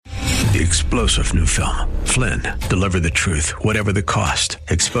The explosive new film, Flynn, deliver the truth, whatever the cost,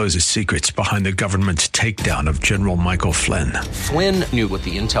 exposes secrets behind the government's takedown of General Michael Flynn. Flynn knew what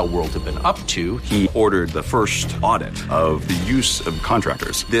the intel world had been up to. He ordered the first audit of the use of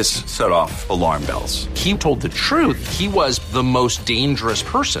contractors. This set off alarm bells. He told the truth. He was the most dangerous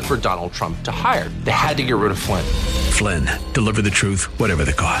person for Donald Trump to hire. They had to get rid of Flynn. Flynn, deliver the truth, whatever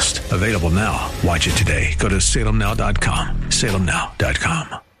the cost. Available now. Watch it today. Go to salemnow.com.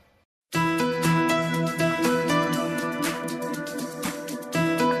 salemnow.com.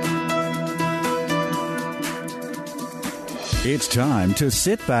 It's time to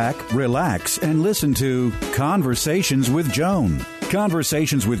sit back, relax, and listen to Conversations with Joan.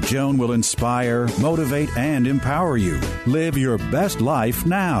 Conversations with Joan will inspire, motivate, and empower you. Live your best life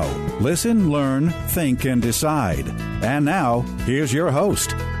now. Listen, learn, think, and decide. And now, here's your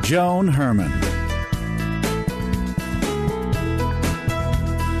host, Joan Herman.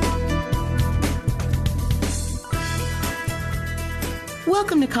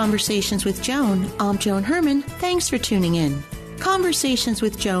 Welcome to Conversations with Joan. I'm Joan Herman. Thanks for tuning in. Conversations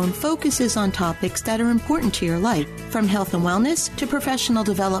with Joan focuses on topics that are important to your life, from health and wellness to professional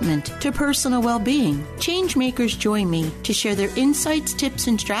development to personal well-being. Changemakers join me to share their insights, tips,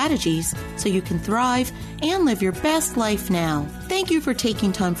 and strategies so you can thrive and live your best life now. Thank you for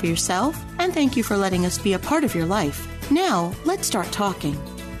taking time for yourself, and thank you for letting us be a part of your life. Now, let's start talking.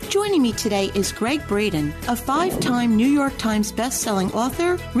 Joining me today is Greg Braden, a 5-time New York Times best-selling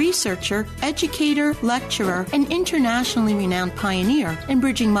author, researcher, educator, lecturer, and internationally renowned pioneer in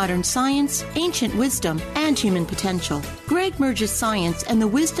bridging modern science, ancient wisdom, and human potential. Greg merges science and the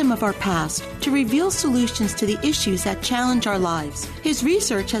wisdom of our past to reveal solutions to the issues that challenge our lives. His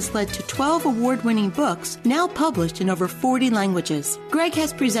research has led to 12 award-winning books, now published in over 40 languages. Greg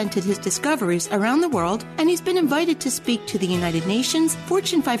has presented his discoveries around the world, and he's been invited to speak to the United Nations,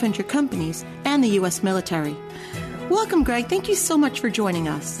 Fortune 500 companies, and the U.S. military. Welcome, Greg. Thank you so much for joining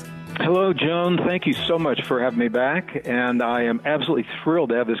us. Hello, Joan. Thank you so much for having me back, and I am absolutely thrilled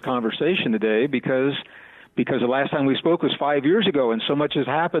to have this conversation today because the last time we spoke was 5 years ago, and so much has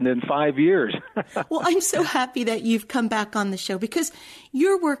happened in 5 years. Well, I'm so happy that you've come back on the show because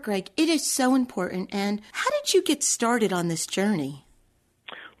your work, Greg, it is so important. And how did you get started on this journey?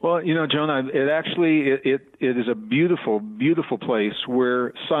 Well, you know, Joan, it is a beautiful, beautiful place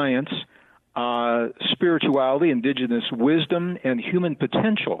where science, spirituality, indigenous wisdom, and human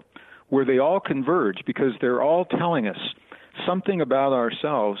potential, where they all converge because they're all telling us something about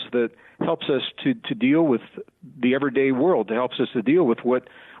ourselves that helps us to deal with the everyday world, that helps us to deal with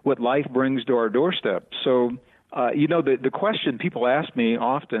what life brings to our doorstep. So, the question people ask me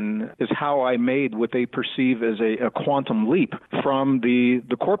often is how I made what they perceive as a quantum leap from the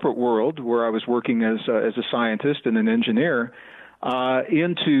corporate world, where I was working as a scientist and an engineer,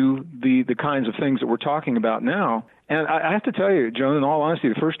 into the kinds of things that we're talking about now. And I have to tell you, Joan, in all honesty,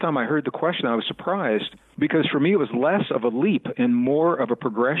 the first time I heard the question, I was surprised, because for me it was less of a leap and more of a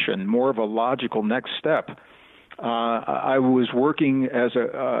progression, more of a logical next step. I was working as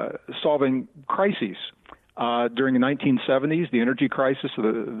solving crises. During the 1970s, the energy crisis,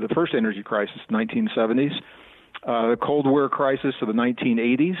 the first energy crisis, 1970s, the Cold War crisis of the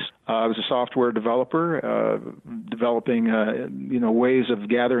 1980s. I was a software developer, developing ways of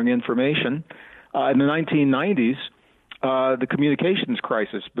gathering information. In the 1990s, the communications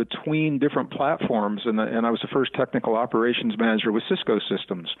crisis between different platforms, and I was the first technical operations manager with Cisco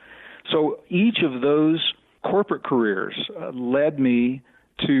Systems. So each of those corporate careers led me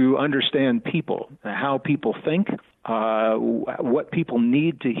to understand people, how people think, what people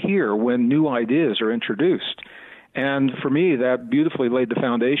need to hear when new ideas are introduced. And for me, that beautifully laid the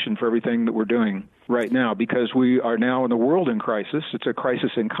foundation for everything that we're doing right now, because we are now in a world in crisis. It's a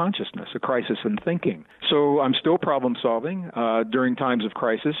crisis in consciousness, a crisis in thinking. So I'm still problem solving during times of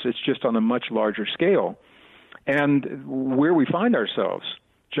crisis. It's just on a much larger scale. And where we find ourselves,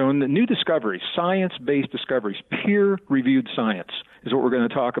 Joan, the new discoveries, science-based discoveries, peer-reviewed science is what we're going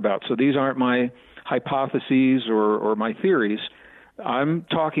to talk about. So these aren't my hypotheses or my theories. I'm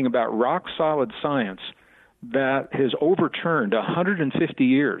talking about rock-solid science that has overturned 150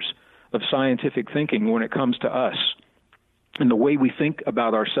 years of scientific thinking when it comes to us and the way we think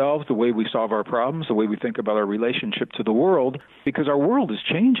about ourselves, the way we solve our problems, the way we think about our relationship to the world, because our world is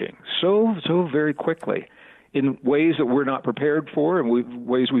changing so very quickly in ways that we're not prepared for and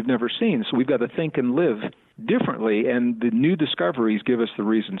ways we've never seen. So we've got to think and live differently, and the new discoveries give us the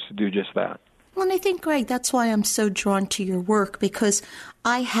reasons to do just that. Well, and I think, Greg, that's why I'm so drawn to your work, because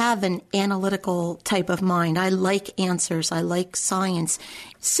I have an analytical type of mind. I like answers. I like science.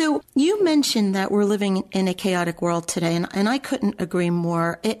 So you mentioned that we're living in a chaotic world today, and I couldn't agree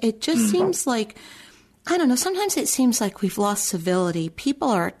more. It just seems like, I don't know, sometimes it seems like we've lost civility. People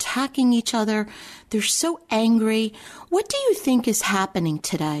are attacking each other. They're so angry. What do you think is happening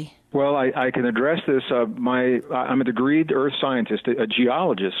today? Well, I can address this. I'm a degreed earth scientist, a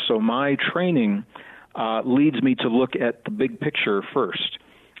geologist, so my training leads me to look at the big picture first,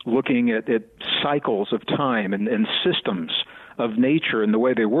 looking at cycles of time and systems of nature and the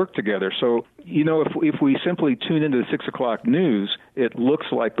way they work together. So, if we simply tune into the 6 o'clock news, it looks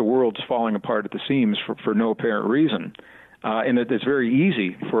like the world's falling apart at the seams for no apparent reason. And it's very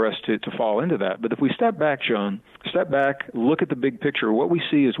easy for us to fall into that. But if we step back, Joan, look at the big picture, what we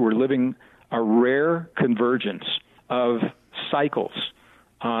see is we're living a rare convergence of cycles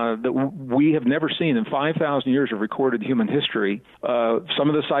that we have never seen in 5,000 years of recorded human history. Some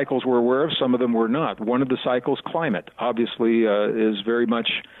of the cycles we're aware of, some of them we're not. One of the cycles, climate, obviously is very much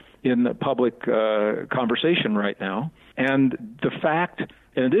in the public conversation right now. And the fact,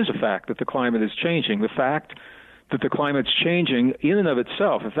 and it is a fact, that the climate is changing, the fact that the climate's changing in and of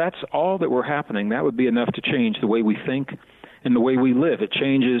itself, if that's all that were happening, that would be enough to change the way we think and the way we live. It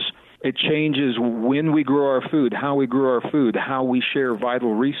changes when we grow our food, how we grow our food, how we share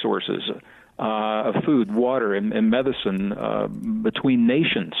vital resources of food, water, and medicine between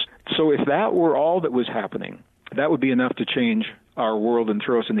nations. So if that were all that was happening, that would be enough to change our world and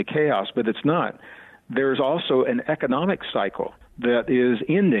throw us into chaos, but it's not. There's also an economic cycle that is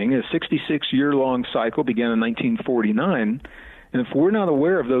ending. A 66-year-long cycle began in 1949. And if we're not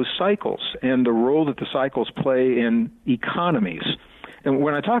aware of those cycles and the role that the cycles play in economies, and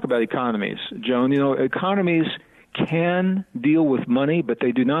when I talk about economies, Joan, economies can deal with money, but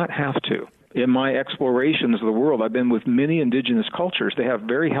they do not have to. In my explorations of the world, I've been with many indigenous cultures. They have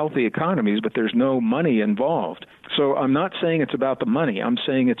very healthy economies, but there's no money involved. So I'm not saying it's about the money. I'm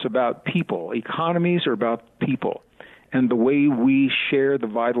saying it's about people. Economies are about people and the way we share the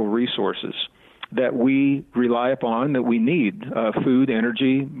vital resources that we rely upon, that we need, food,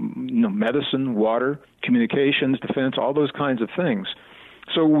 energy, medicine, water, communications, defense, all those kinds of things.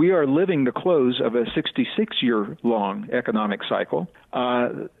 So we are living the close of a 66-year-long economic cycle.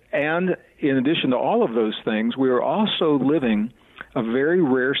 And in addition to all of those things, we are also living a very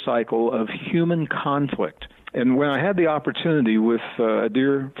rare cycle of human conflict. And when I had the opportunity with a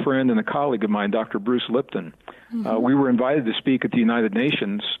dear friend and a colleague of mine, Dr. Bruce Lipton, we were invited to speak at the United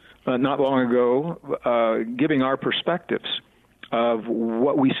Nations not long ago, giving our perspectives of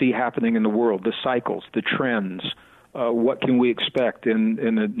what we see happening in the world, the cycles, the trends, what can we expect in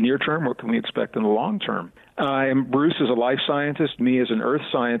the near term, what can we expect in the long term. And Bruce is a life scientist, me as an earth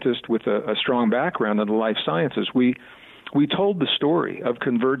scientist with a strong background in the life sciences. We told the story of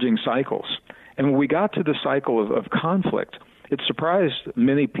converging cycles. And when we got to the cycle of conflict, it surprised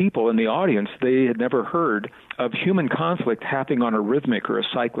many people in the audience. They had never heard of human conflict happening on a rhythmic or a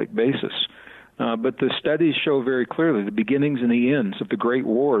cyclic basis. But the studies show very clearly the beginnings and the ends of the great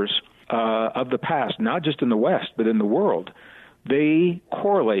wars of the past, not just in the West, but in the world. They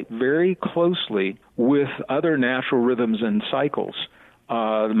correlate very closely with other natural rhythms and cycles.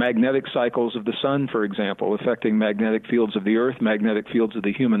 The magnetic cycles of the sun, for example, affecting magnetic fields of the earth, magnetic fields of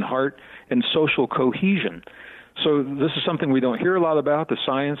the human heart, and social cohesion. So this is something we don't hear a lot about. The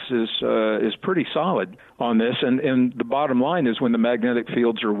science is pretty solid on this, and the bottom line is when the magnetic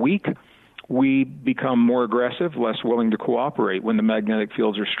fields are weak, we become more aggressive, less willing to cooperate. When the magnetic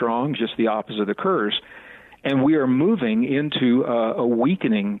fields are strong, just the opposite occurs. And we are moving into a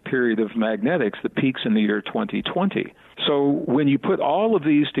weakening period of magnetics that peaks in the year 2020. So when you put all of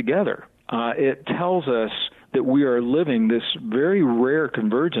these together, it tells us that we are living this very rare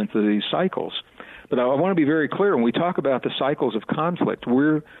convergence of these cycles. But I want to be very clear, when we talk about the cycles of conflict,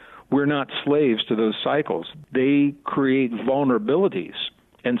 we're not slaves to those cycles. They create vulnerabilities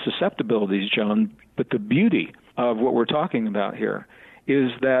and susceptibilities, Joan, but the beauty of what we're talking about here is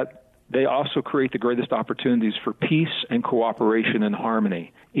that they also create the greatest opportunities for peace and cooperation and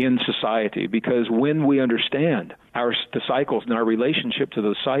harmony in society, because when we understand the cycles and our relationship to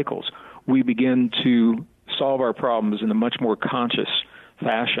those cycles, we begin to solve our problems in a much more conscious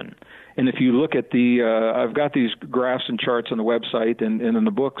fashion. And if you look at I've got these graphs and charts on the website and in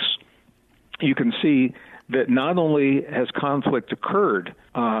the books, you can see that not only has conflict occurred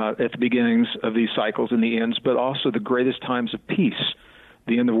at the beginnings of these cycles and the ends, but also the greatest times of peace.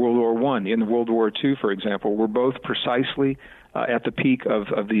 The end of World War I, the end of World War II, for example, were both precisely at the peak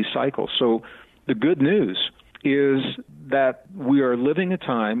of these cycles. So the good news is that we are living a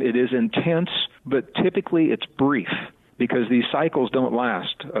time, it is intense, but typically it's brief, because these cycles don't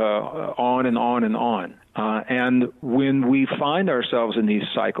last on and on and on. And when we find ourselves in these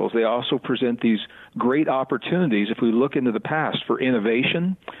cycles, they also present these great opportunities, if we look into the past, for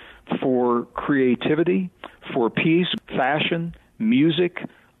innovation, for creativity, for peace, fashion, music,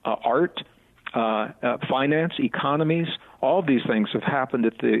 art, finance, economies. All of these things have happened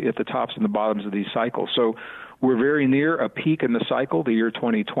at the tops and the bottoms of these cycles. So we're very near a peak in the cycle, the year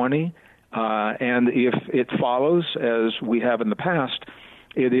 2020. And if it follows, as we have in the past,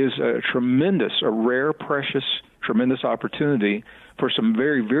 it is a rare, precious, tremendous opportunity for some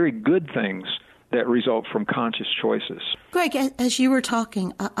very, very good things that result from conscious choices. Greg, as you were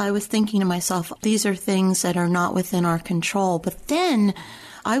talking, I was thinking to myself, these are things that are not within our control. But then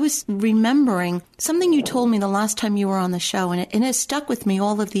I was remembering something you told me the last time you were on the show, and it has stuck with me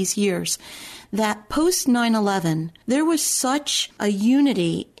all of these years, that post 9/11, there was such a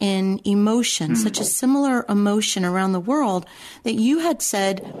unity in emotion, such a similar emotion around the world, that you had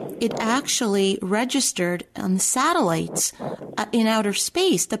said it actually registered on the satellites in outer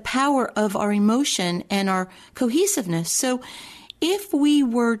space, the power of our emotion and our cohesiveness. So if we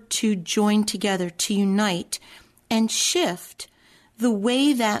were to join together, to unite and shift the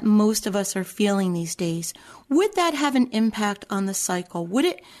way that most of us are feeling these days, would that have an impact on the cycle? Would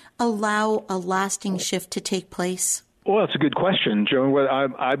it allow a lasting shift to take place? Well, that's a good question, Joan. Well,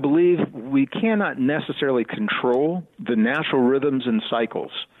 I believe we cannot necessarily control the natural rhythms and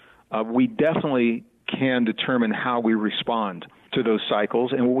cycles. We definitely can determine how we respond to those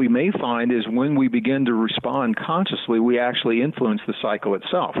cycles. And what we may find is when we begin to respond consciously, we actually influence the cycle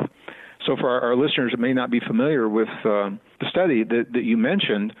itself. So for our listeners that may not be familiar with the study that you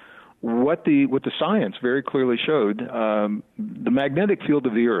mentioned, what the science very clearly showed, the magnetic field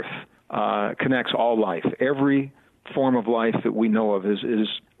of the Earth connects all life. Every form of life that we know of is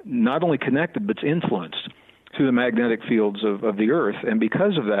not only connected, but it's influenced through the magnetic fields of the Earth. And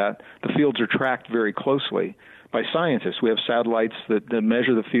because of that, the fields are tracked very closely by scientists. We have satellites that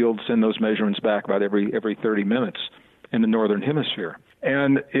measure the fields, send those measurements back about every 30 minutes in the northern hemisphere.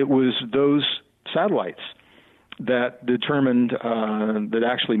 And it was those satellites that determined, that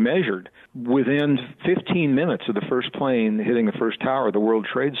actually measured within 15 minutes of the first plane hitting the first tower of the World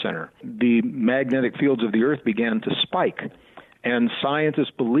Trade Center, the magnetic fields of the Earth began to spike. And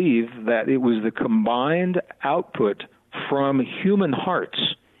scientists believe that it was the combined output from human hearts.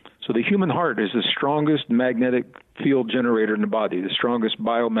 So the human heart is the strongest magnetic field generator in the body, the strongest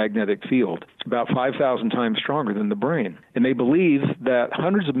biomagnetic field, about 5,000 times stronger than the brain. And they believe that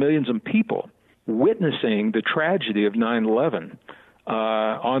hundreds of millions of people witnessing the tragedy of 9/11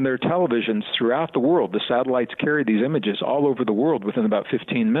 on their televisions throughout the world, the satellites carried these images all over the world within about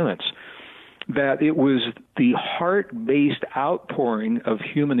 15 minutes, that it was the heart-based outpouring of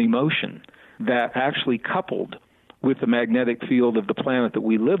human emotion that actually coupled with the magnetic field of the planet that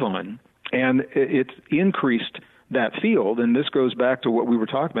we live on, and it increased that field. And this goes back to what we were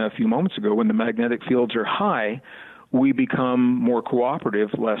talking about a few moments ago. When the magnetic fields are high, we become more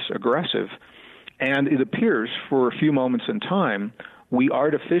cooperative, less aggressive. And it appears for a few moments in time, we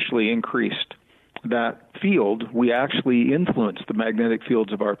artificially increased that field. We actually influenced the magnetic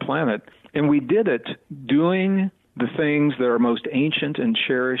fields of our planet, and we did it doing the things that our most ancient and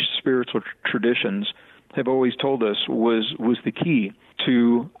cherished spiritual traditions have always told us was the key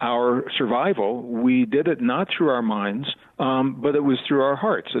to our survival. We did it not through our minds, but it was through our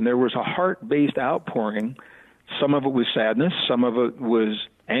hearts. And there was a heart-based outpouring. Some of it was sadness, some of it was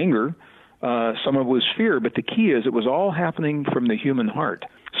anger, some of it was fear, but the key is it was all happening from the human heart.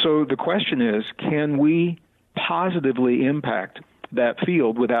 So the question is, can we positively impact that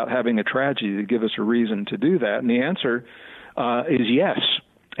field without having a tragedy to give us a reason to do that? And the answer is yes.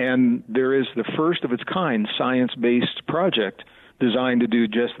 And there is the first of its kind science-based project designed to do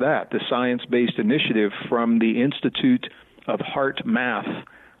just that, the science-based initiative from the Institute of Heart Math,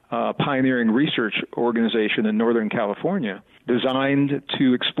 pioneering research organization in Northern California, designed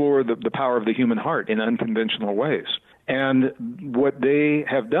to explore the power of the human heart in unconventional ways. And what they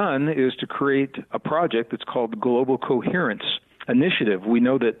have done is to create a project that's called the Global Coherence Initiative. We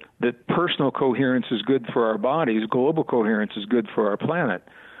know that personal coherence is good for our bodies. Global coherence is good for our planet.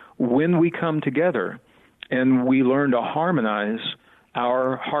 When we come together and we learn to harmonize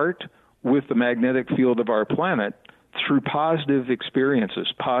our heart with the magnetic field of our planet through positive experiences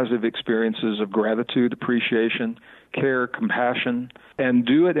of gratitude, appreciation, care, compassion, and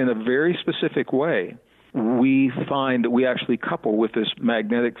do it in a very specific way, we find that we actually couple with this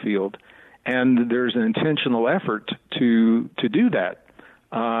magnetic field. And there's an intentional effort to do that.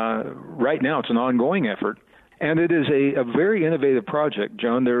 Right now, it's an ongoing effort. And it is a very innovative project,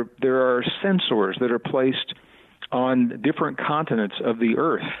 Joan. There are sensors that are placed on different continents of the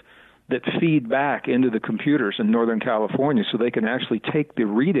Earth that feed back into the computers in Northern California so they can actually take the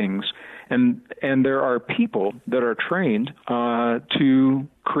readings. And there are people that are trained to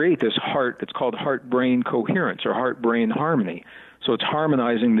create this it's called heart-brain coherence or heart-brain harmony. So it's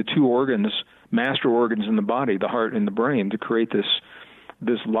harmonizing the two organs, master organs in the body, the heart and the brain, to create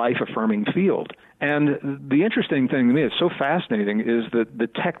this life-affirming field. And the interesting thing to me, it's so fascinating, is that the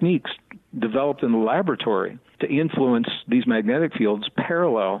techniques developed in the laboratory to influence these magnetic fields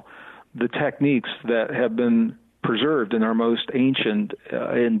parallel the techniques that have been preserved in our most ancient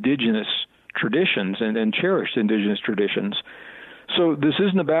indigenous traditions and cherished indigenous traditions. So this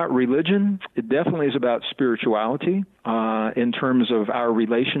isn't about religion. It definitely is about spirituality in terms of our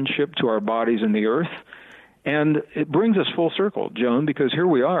relationship to our bodies and the earth. And it brings us full circle, Joan, because here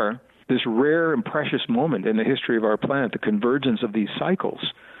we are, this rare and precious moment in the history of our planet, the convergence of these cycles,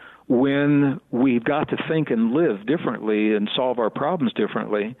 when we've got to think and live differently and solve our problems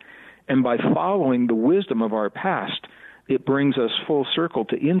differently. And by following the wisdom of our past, it brings us full circle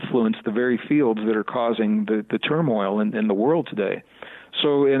to influence the very fields that are causing the turmoil in the world today.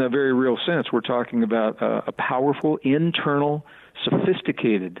 So in a very real sense, we're talking about a powerful, internal,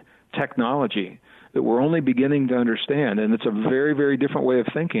 sophisticated technology that we're only beginning to understand. And it's a very, very different way of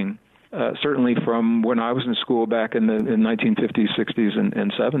thinking, certainly from when I was in school back in the 1950s, 60s,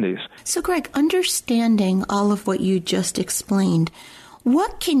 and 70s. So, Greg, understanding all of what you just explained,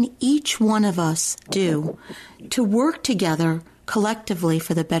 what can each one of us do to work together collectively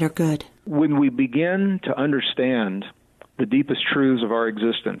for the better good? When we begin to understand the deepest truths of our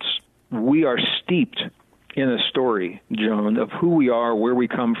existence, we are steeped in a story, Joan, of who we are, where we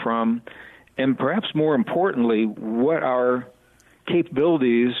come from, and perhaps more importantly, what our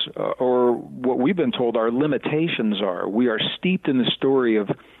capabilities or what we've been told our limitations are. We are steeped in the story of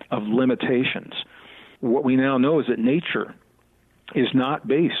limitations. What we now know is that nature is not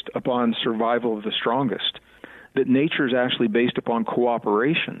based upon survival of the strongest, that nature is actually based upon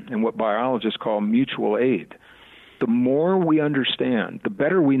cooperation and what biologists call mutual aid. The more we understand, the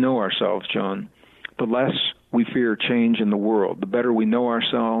better we know ourselves, Joan, the less we fear change in the world. The better we know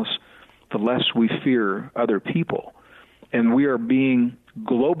ourselves, the less we fear other people. And we are being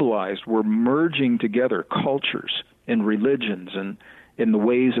globalized. We're merging together cultures and religions and in the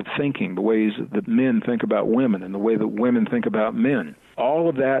ways of thinking, the ways that men think about women and the way that women think about men. All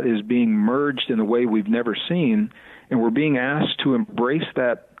of that is being merged in a way we've never seen, and we're being asked to embrace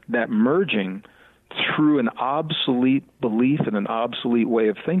that merging through an obsolete belief and an obsolete way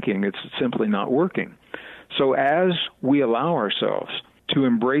of thinking. It's simply not working. So as we allow ourselves to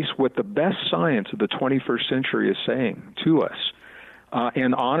embrace what the best science of the 21st century is saying to us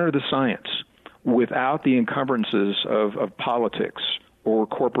and honor the science without the encumbrances of politics or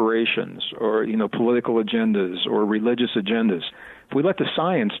corporations or political agendas or religious agendas, if we let the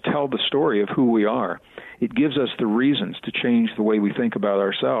science tell the story of who we are, it gives us the reasons to change the way we think about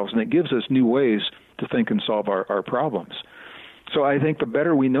ourselves, and it gives us new ways to think and solve our problems. So I think the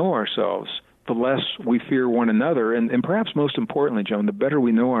better we know ourselves, the less we fear one another, and perhaps most importantly, Joan, the better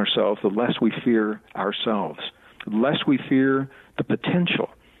we know ourselves, the less we fear ourselves, the less we fear the potential,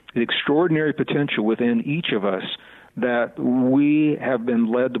 the extraordinary potential within each of us that we have been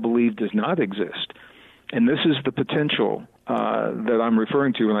led to believe does not exist. And this is the potential that I'm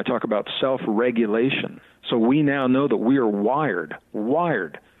referring to when I talk about self-regulation. So we now know that we are wired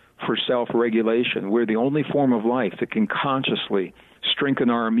for self-regulation. We're the only form of life that can consciously strengthen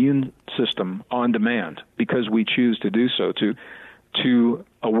our immune system on demand because we choose to do so, to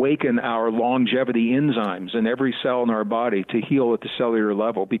awaken our longevity enzymes in every cell in our body to heal at the cellular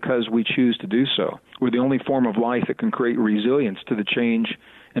level because we choose to do so. We're the only form of life that can create resilience to the change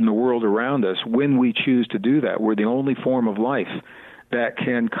in the world around us when we choose to do that. We're the only form of life that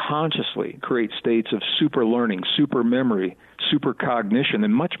can consciously create states of super learning, super memory, super cognition,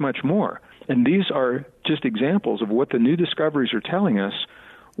 and much, much more. And these are just examples of what the new discoveries are telling us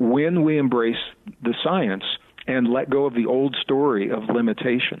when we embrace the science and let go of the old story of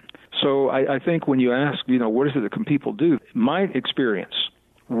limitation. So I think when you ask, what is it that can people do? My experience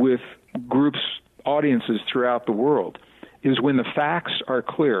with groups, audiences throughout the world, is when the facts are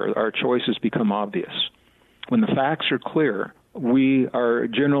clear, our choices become obvious. When the facts are clear, we are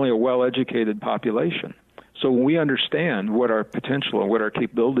generally a well-educated population. So when we understand what our potential and what our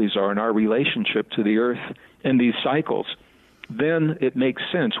capabilities are and our relationship to the earth and these cycles, then it makes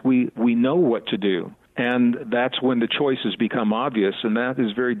sense. We know what to do. And that's when the choices become obvious, and that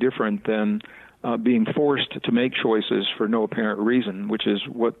is very different than being forced to make choices for no apparent reason, which is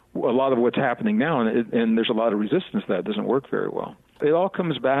what a lot of what's happening now, and there's a lot of resistance to that. It doesn't work very well. It all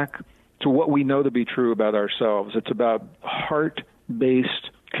comes back to what we know to be true about ourselves. It's about heart-based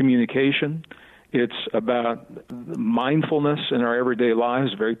communication. It's about mindfulness in our everyday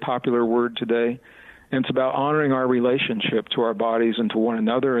lives, a very popular word today. And it's about honoring our relationship to our bodies and to one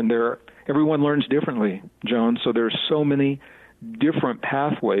another. And everyone learns differently, Joan, so there's so many different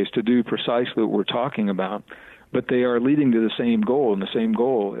pathways to do precisely what we're talking about, but they are leading to the same goal. And the same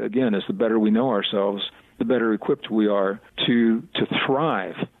goal, again, is the better we know ourselves, the better equipped we are to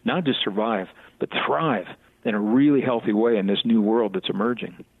thrive, not just survive, but thrive in a really healthy way in this new world that's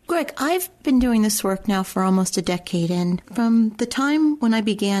emerging. Greg, I've been doing this work now for almost a decade, and from the time when I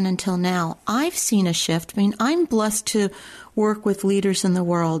began until now, I've seen a shift. I mean, I'm blessed to work with leaders in the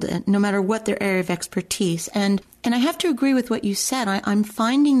world, no matter what their area of expertise. And I have to agree with what you said. I'm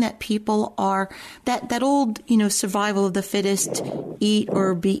finding that people are, that old, survival of the fittest, eat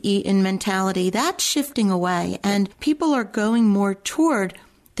or be eaten mentality, that's shifting away. And people are going more toward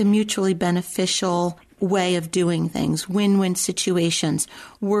the mutually beneficial way of doing things, win-win situations,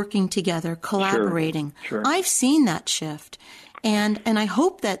 working together, collaborating. Sure. I've seen that shift. And I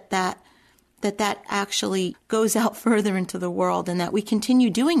hope that actually goes out further into the world and that we continue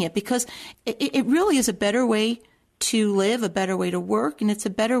doing it, because it really is a better way to live, a better way to work, and it's a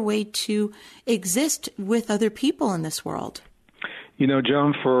better way to exist with other people in this world.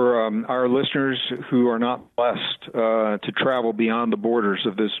 Joan, for our listeners who are not blessed to travel beyond the borders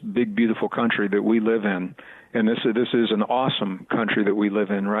of this big, beautiful country that we live in, and this is an awesome country that we live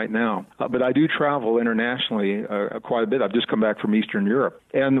in right now. But I do travel internationally quite a bit. I've just come back from Eastern Europe.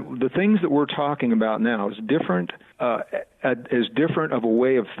 And the things that we're talking about now is different, as different of a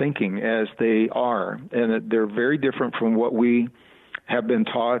way of thinking as they are. And they're very different from what we have been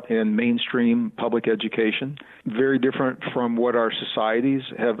taught in mainstream public education, very different from what our societies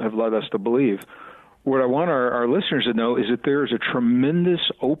have led us to believe. What I want our listeners to know is that there is a tremendous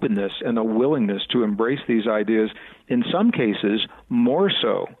openness and a willingness to embrace these ideas, in some cases more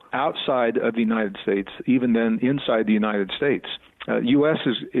so outside of the United States, even than inside the United States. U.S.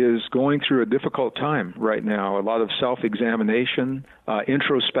 is going through a difficult time right now. A lot of self-examination,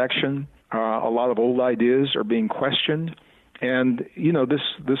 introspection, a lot of old ideas are being questioned. And,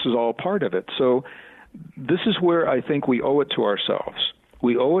 this is all part of it. So this is where I think we owe it to ourselves.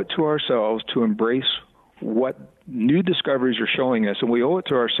 We owe it to ourselves to embrace what new discoveries are showing us, and we owe it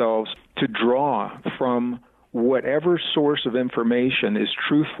to ourselves to draw from whatever source of information is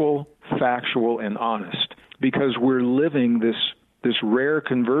truthful, factual, and honest, because we're living this rare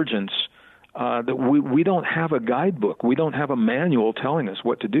convergence that we don't have a guidebook. We don't have a manual telling us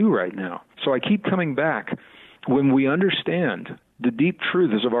what to do right now. So I keep coming back. When we understand the deep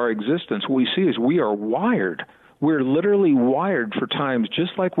truths of our existence, what we see is we are wired. We're literally wired for times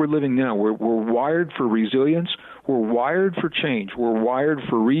just like we're living now. We're wired for resilience. We're wired for change. We're wired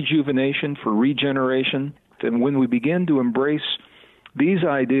for rejuvenation, for regeneration. And when we begin to embrace these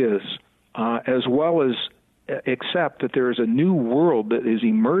ideas, as well as accept that there is a new world that is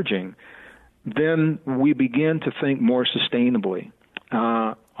emerging, then we begin to think more sustainably.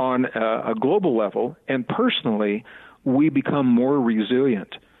 On a global level, and personally, we become more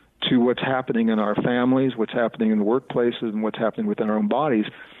resilient to what's happening in our families, what's happening in the workplaces, and what's happening within our own bodies.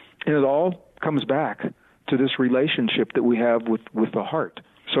 And it all comes back to this relationship that we have with the heart.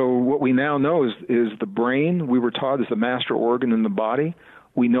 So what we now know is the brain, we were taught, is the master organ in the body.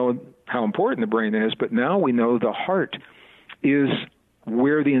 We know how important the brain is, but now we know the heart is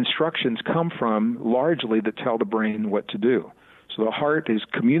where the instructions come from, largely, that tell the brain what to do. So the heart is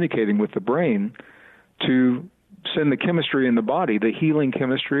communicating with the brain to send the chemistry in the body, the healing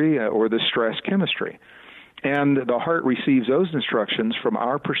chemistry or the stress chemistry. And the heart receives those instructions from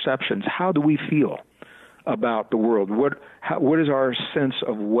our perceptions. How do we feel about the world? What is our sense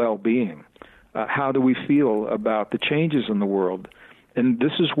of well-being? How do we feel about the changes in the world? And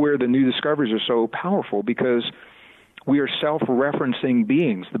this is where the new discoveries are so powerful, because we are self-referencing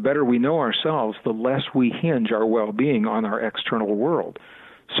beings. The better we know ourselves, the less we hinge our well-being on our external world.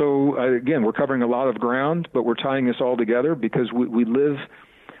 So, again, we're covering a lot of ground, but we're tying this all together because we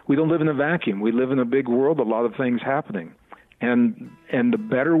don't live in a vacuum. We live in a big world, a lot of things happening. And the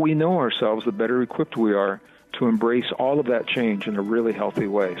better we know ourselves, the better equipped we are to embrace all of that change in a really healthy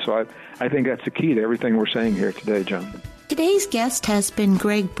way. So I think that's the key to everything we're saying here today, Joan. Today's guest has been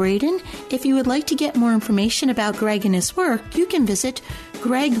Greg Braden. If you would like to get more information about Greg and his work, you can visit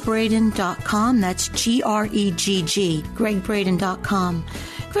gregbraden.com. That's Gregg, gregbraden.com.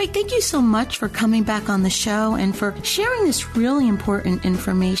 Greg, thank you so much for coming back on the show and for sharing this really important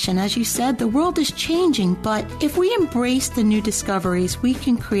information. As you said, the world is changing, but if we embrace the new discoveries, we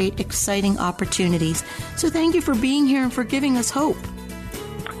can create exciting opportunities. So thank you for being here and for giving us hope.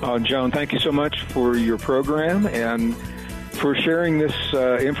 Joan, thank you so much for your program and for sharing this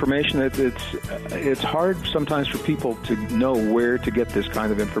information. It's hard sometimes for people to know where to get this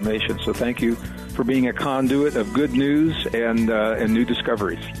kind of information. So thank you for being a conduit of good news and new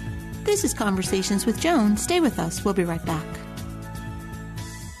discoveries. This is Conversations with Joan. Stay with us. We'll be right back.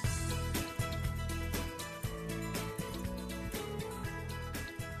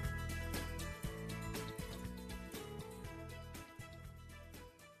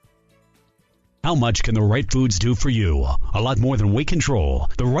 How much can the right foods do for you? A lot more than weight control.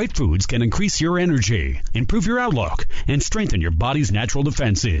 The right foods can increase your energy, improve your outlook, and strengthen your body's natural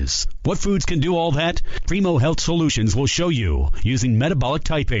defenses. What foods can do all that? Primo Health Solutions will show you using metabolic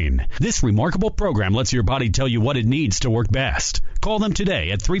typing. This remarkable program lets your body tell you what it needs to work best. Call them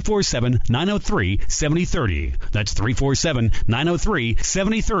today at 347-903-7030. That's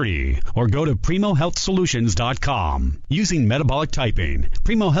 347-903-7030. Or go to PrimoHealthSolutions.com. Using metabolic typing,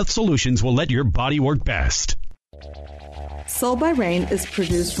 Primo Health Solutions will let your body work best. Soul by Rain is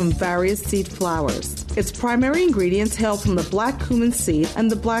produced from various seed flowers. Its primary ingredients hail from the black cumin seed and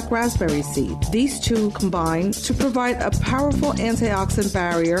the black raspberry seed. These two combine to provide a powerful antioxidant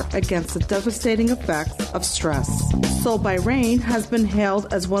barrier against the devastating effects of stress. Soul by Rain has been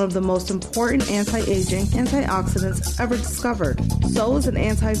hailed as one of the most important anti-aging antioxidants ever discovered. Soul is an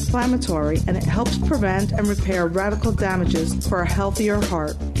anti-inflammatory and it helps prevent and repair radical damages for a healthier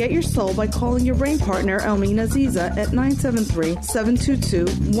heart. Get your soul by calling your Rain partner, Elmina Ziza, at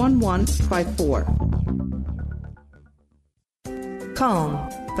 973-722-1154. Calm,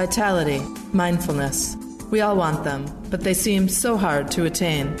 vitality, mindfulness. We all want them, but they seem so hard to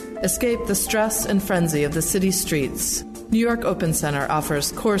attain. Escape the stress and frenzy of the city streets. New York Open Center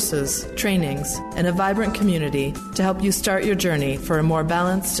offers courses, trainings, and a vibrant community to help you start your journey for a more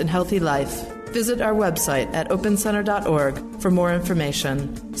balanced and healthy life. Visit our website at opencenter.org for more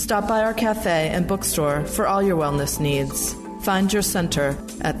information. Stop by our cafe and bookstore for all your wellness needs. Find your center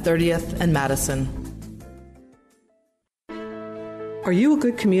at 30th and Madison. Are you a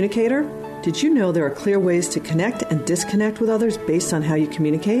good communicator? Did you know there are clear ways to connect and disconnect with others based on how you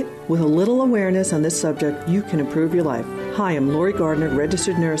communicate? With a little awareness on this subject, you can improve your life. Hi, I'm Lori Gardner,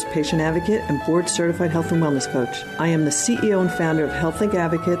 registered nurse, patient advocate, and board-certified health and wellness coach. I am the CEO and founder of HealthLink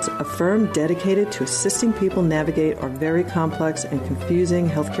Advocates, a firm dedicated to assisting people navigate our very complex and confusing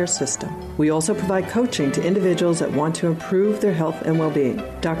healthcare system. We also provide coaching to individuals that want to improve their health and well-being.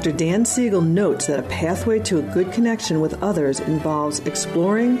 Dr. Dan Siegel notes that a pathway to a good connection with others involves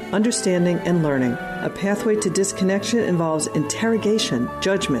exploring, understanding, and learning. A pathway to disconnection involves interrogation,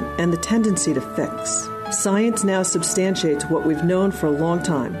 judgment, and the tendency to fix. Science now substantiates what we've known for a long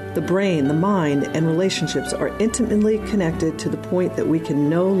time. The brain, the mind, and relationships are intimately connected to the point that we can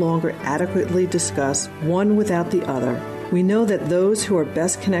no longer adequately discuss one without the other. We know that those who are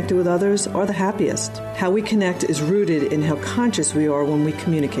best connected with others are the happiest. How we connect is rooted in how conscious we are when we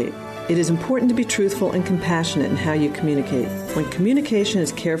communicate. It is important to be truthful and compassionate in how you communicate. When communication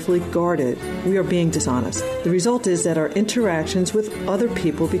is carefully guarded, we are being dishonest. The result is that our interactions with other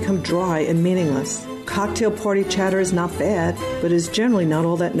people become dry and meaningless. Cocktail party chatter is not bad, but is generally not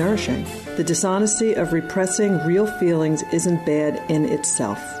all that nourishing. The dishonesty of repressing real feelings isn't bad in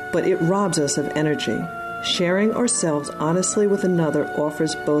itself, but it robs us of energy. Sharing ourselves honestly with another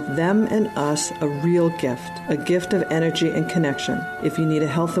offers both them and us a real gift, a gift of energy and connection. If you need a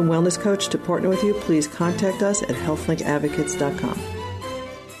health and wellness coach to partner with you, please contact us at healthlinkadvocates.com.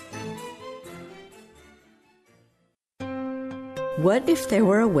 What if there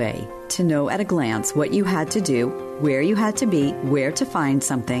were a way to know at a glance what you had to do, where you had to be, where to find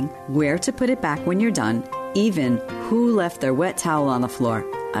something, where to put it back when you're done, even who left their wet towel on the floor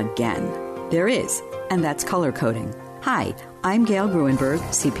again? There is, and that's color coding. Hi, I'm Gail Gruenberg,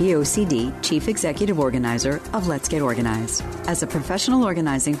 CPOCD, Chief Executive Organizer of Let's Get Organized. As a professional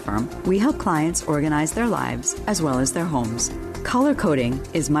organizing firm, we help clients organize their lives as well as their homes. Color coding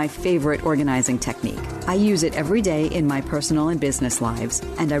is my favorite organizing technique. I use it every day in my personal and business lives,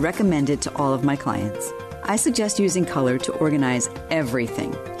 and I recommend it to all of my clients. I suggest using color to organize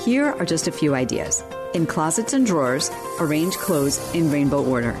everything. Here are just a few ideas. In closets and drawers, arrange clothes in rainbow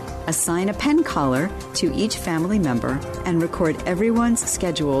order. Assign a pen collar to each family member and record everyone's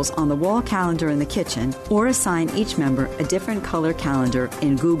schedules on the wall calendar in the kitchen, or assign each member a different color calendar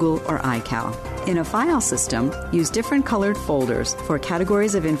in Google or iCal. In a file system, use different colored folders for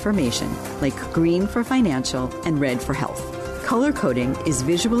categories of information, like green for financial and red for health. Color coding is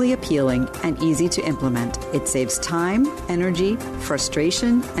visually appealing and easy to implement. It saves time, energy,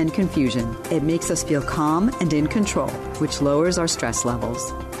 frustration, and confusion. It makes us feel calm and in control, which lowers our stress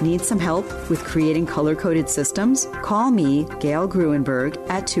levels. Need some help with creating color-coded systems? Call me, Gail Gruenberg,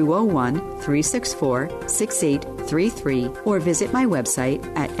 at 201-364-6833 or visit my website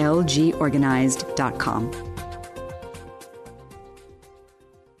at lgorganized.com.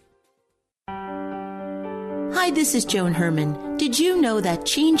 Hi, this is Joan Herman. Did you know that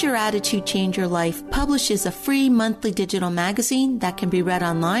Change Your Attitude, Change Your Life publishes a free monthly digital magazine that can be read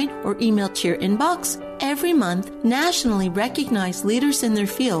online or emailed to your inbox? Every month, nationally recognized leaders in their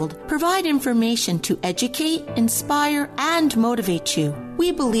field provide information to educate, inspire, and motivate you.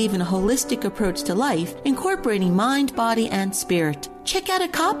 We believe in a holistic approach to life, incorporating mind, body, and spirit. Check out a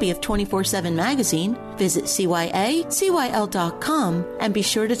copy of 24/7 magazine. Visit CYACYL.com and be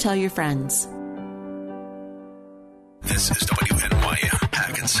sure to tell your friends. This is WNYM,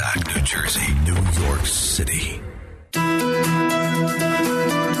 Hackensack, New Jersey, New York City.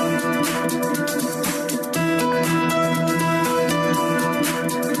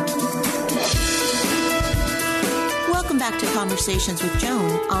 Welcome back to Conversations with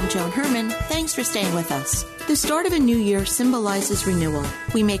Joan. I'm Joan Herman. Thanks for staying with us. The start of a new year symbolizes renewal.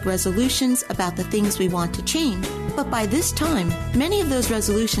 We make resolutions about the things we want to change, but by this time, many of those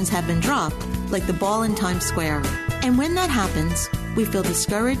resolutions have been dropped, like the ball in Times Square. And when that happens, we feel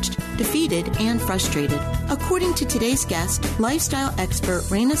discouraged, defeated, and frustrated. According to today's guest, lifestyle expert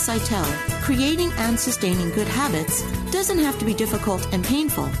Raina Seitel, creating and sustaining good habits doesn't have to be difficult and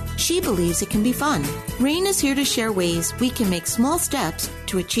painful. She believes it can be fun. Raina's here to share ways we can make small steps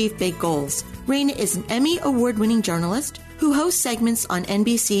to achieve big goals. Raina is an Emmy award-winning journalist who hosts segments on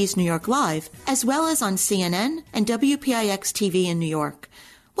NBC's New York Live, as well as on CNN and WPIX TV in New York.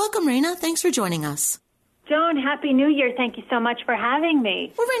 Welcome, Raina. Thanks for joining us. Joan, Happy New Year. Thank you so much for having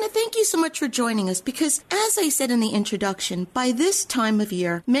me. Well, Raina, thank you so much for joining us because, as I said in the introduction, by this time of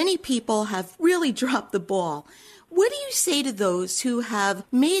year, many people have really dropped the ball. What do you say to those who have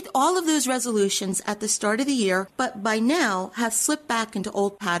made all of those resolutions at the start of the year, but by now have slipped back into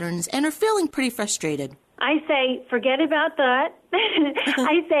old patterns and are feeling pretty frustrated? I say, forget about that.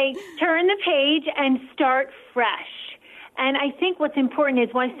 I say, turn the page and start fresh. And I think what's important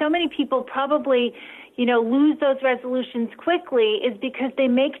is why so many people probably lose those resolutions quickly is because they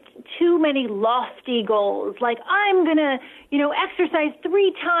make too many lofty goals. Like, I'm going to, exercise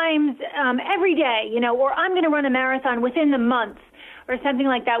 3 times every day, or I'm going to run a marathon within the month or something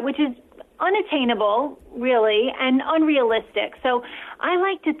like that, which is unattainable, really, and unrealistic. So I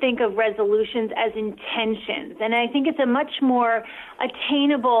like to think of resolutions as intentions, and I think it's a much more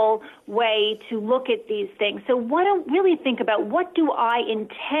attainable way to look at these things. So really think about, what do I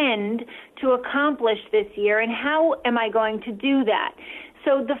intend to accomplish this year, and how am I going to do that?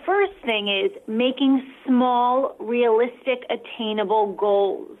 So the first thing is making small, realistic, attainable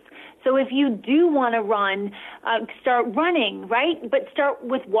goals. So if you do want to run, start running, right? But start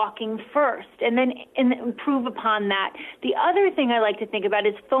with walking first and then improve upon that. The other thing I like to think about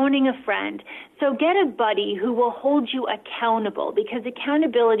is phoning a friend. So get a buddy who will hold you accountable, because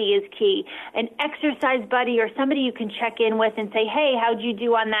accountability is key. An exercise buddy or somebody you can check in with and say, hey, how'd you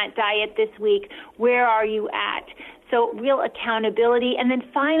do on that diet this week? Where are you at? So real accountability. And then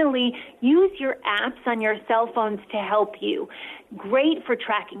finally, use your apps on your cell phones to help you. Great for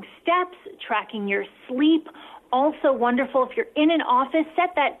tracking steps, tracking your sleep. Also wonderful if you're in an office,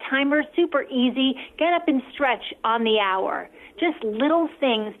 set that timer, super easy. Get up and stretch on the hour. Just little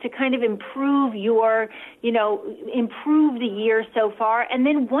things to kind of improve improve the year so far. And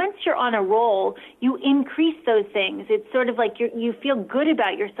then once you're on a roll, you increase those things. It's sort of like you feel good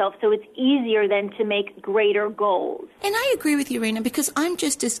about yourself, so it's easier then to make greater goals. And I agree with you, Raina, because I'm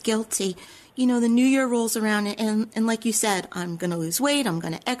just as guilty. The new year rolls around and like you said, I'm going to lose weight, I'm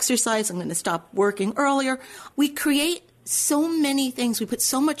going to exercise, I'm going to stop working earlier. We create so many things. We put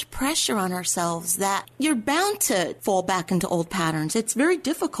so much pressure on ourselves that you're bound to fall back into old patterns. It's very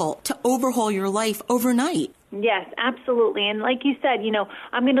difficult to overhaul your life overnight. Yes, absolutely. And like you said,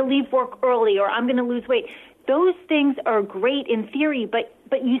 I'm going to leave work early or I'm going to lose weight. Those things are great in theory, but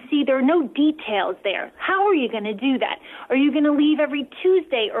you see there are no details there. How are you going to do that? Are you going to leave every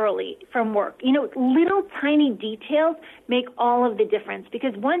Tuesday early from work? Little tiny details make all of the difference,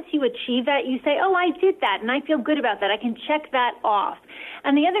 because once you achieve that, you say, oh, I did that, and I feel good about that. I can check that off.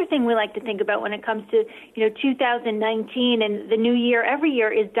 And the other thing we like to think about when it comes to 2019 and the new year, every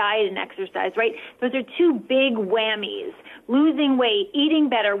year, is diet and exercise, right? Those are 2 big whammies. Losing weight, eating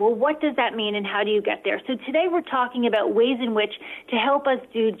better. Well, what does that mean and how do you get there? So today we're talking about ways in which to help us us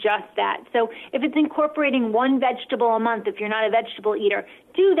do just that. So if it's incorporating one vegetable a month, if you're not a vegetable eater,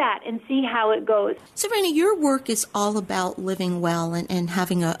 do that and see how it goes. So, Raina, your work is all about living well and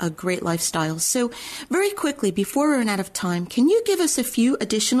having a great lifestyle. So very quickly, before we run out of time, can you give us a few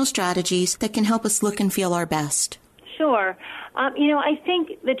additional strategies that can help us look and feel our best? Sure. I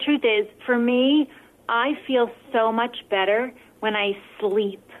think the truth is, for me, I feel so much better when I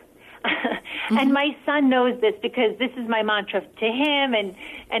sleep. And my son knows this because this is my mantra to him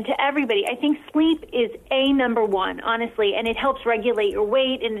and to everybody. I think sleep is number one, honestly, and it helps regulate your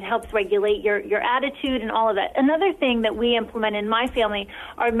weight and it helps regulate your attitude and all of that. Another thing that we implement in my family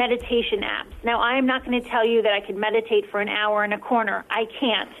are meditation apps. Now, I am not going to tell you that I could meditate for an hour in a corner. I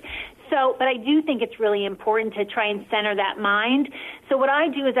can't. But I do think it's really important to try and center that mind. So what I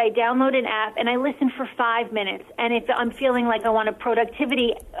do is I download an app and I listen for 5 minutes. And if I'm feeling like I want a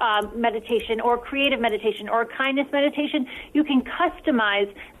productivity meditation or creative meditation or kindness meditation, you can customize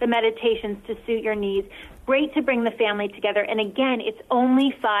the meditations to suit your needs. Great to bring the family together. And again, it's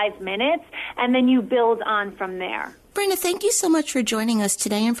only 5 minutes, and then you build on from there. Brenda, thank you so much for joining us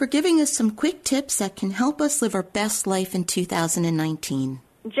today and for giving us some quick tips that can help us live our best life in 2019.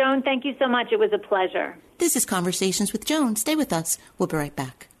 Joan, thank you so much. It was a pleasure. This is Conversations with Joan. Stay with us. We'll be right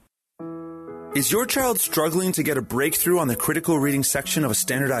back. Is your child struggling to get a breakthrough on the critical reading section of a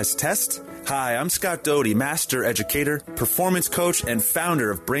standardized test? Hi, I'm Scott Doty, master educator, performance coach, and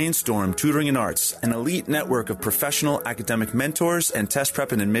founder of Brainstorm Tutoring and Arts, an elite network of professional academic mentors and test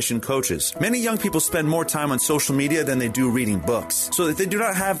prep and admission coaches. Many young people spend more time on social media than they do reading books, so that they do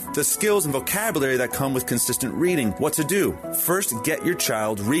not have the skills and vocabulary that come with consistent reading. What to do? First, get your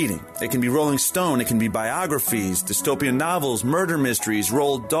child reading. It can be Rolling Stone, it can be biographies, dystopian novels, murder mysteries,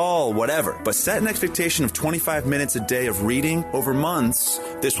 Roald Dahl, whatever. But set an expectation of 25 minutes a day of reading over months.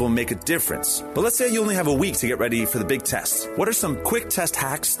 This will make a difference. But let's say you only have a week to get ready for the big test. What are some quick test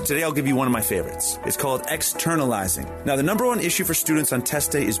hacks? Today I'll give you one of my favorites. It's called externalizing. Now, the number one issue for students on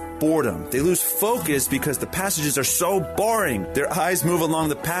test day is boredom. They lose focus because the passages are so boring. Their eyes move along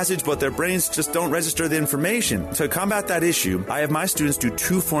the passage, but their brains just don't register the information. To combat that issue, I have my students do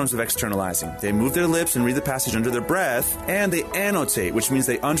two forms of externalizing. They move their lips and read the passage under their breath, and they annotate, which means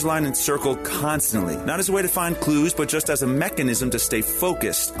they underline and circle constantly. Not as a way to find clues, but just as a mechanism to stay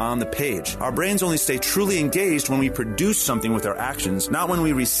focused on the page. Our brains only stay truly engaged when we produce something with our actions, not when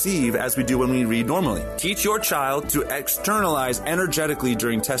we receive as we do when we read normally. Teach your child to externalize energetically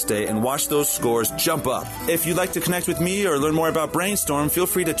during test day and watch those scores jump up. If you'd like to connect with me or learn more about Brainstorm, feel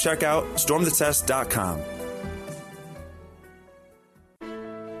free to check out stormthetest.com.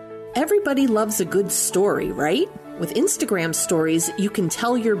 Everybody loves a good story, right? With Instagram stories, you can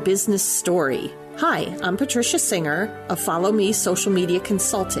tell your business story. Hi, I'm Patricia Singer of Follow Me Social Media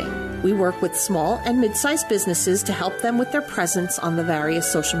Consulting. We work with small and mid-sized businesses to help them with their presence on the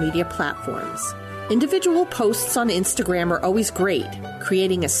various social media platforms. Individual posts on Instagram are always great.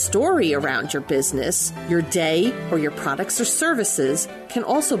 Creating a story around your business, your day, or your products or services can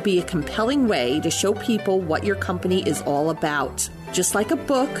also be a compelling way to show people what your company is all about. Just like a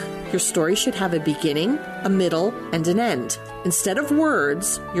book, your story should have a beginning, a middle, and an end. Instead of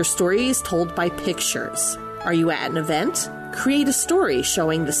words, your story is told by pictures. Are you at an event? Create a story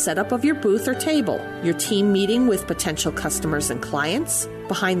showing the setup of your booth or table, your team meeting with potential customers and clients,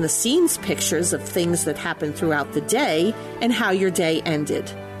 behind-the-scenes pictures of things that happened throughout the day, and how your day ended.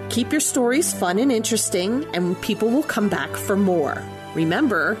 Keep your stories fun and interesting, and people will come back for more.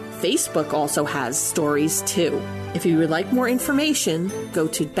 Remember, Facebook also has stories too. If you would like more information, go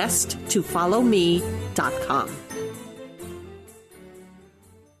to besttofollowme.com.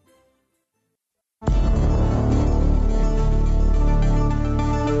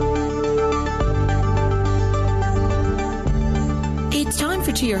 It's time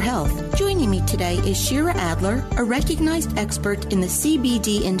for To Your Health. Joining me today is Shira Adler, a recognized expert in the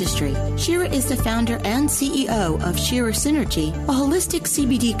CBD industry. Shira is the founder and CEO of Shira Synergy, a holistic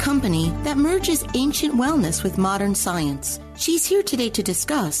CBD company that merges ancient wellness with modern science. She's here today to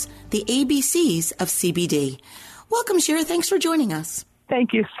discuss the ABCs of CBD. Welcome, Shira. Thanks for joining us.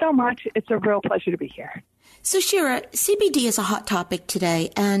 Thank you so much. It's a real pleasure to be here. So, Shira, CBD is a hot topic today,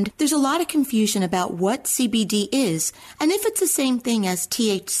 and there's a lot of confusion about what CBD is and if it's the same thing as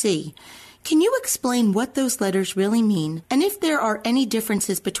THC. Can you explain what those letters really mean and if there are any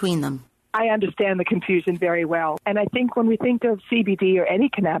differences between them? I understand the confusion very well. And I think when we think of CBD or any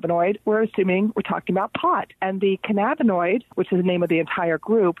cannabinoid, we're assuming we're talking about pot. And the cannabinoid, which is the name of the entire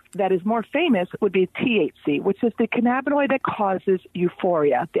group, that is more famous would be THC, which is the cannabinoid that causes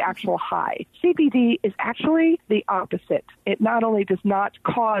euphoria, the actual high. CBD is actually the opposite. It not only does not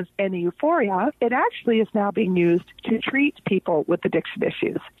cause any euphoria, it actually is now being used to treat people with addiction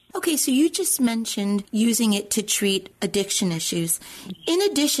issues. Okay, so you just mentioned using it to treat addiction issues. In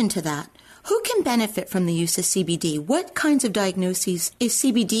addition to that, who can benefit from the use of CBD? What kinds of diagnoses is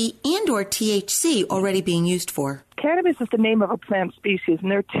CBD and or THC already being used for? Cannabis is the name of a plant species,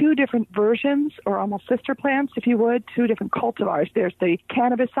 and there are two different versions, or almost sister plants, if you would, two different cultivars. There's the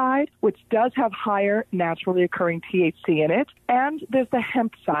cannabis side, which does have higher naturally occurring THC in it, and there's the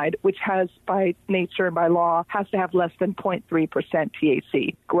hemp side, which has, by nature and by law, has to have less than 0.3%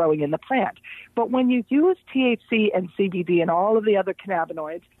 THC growing in the plant. But when you use THC and CBD and all of the other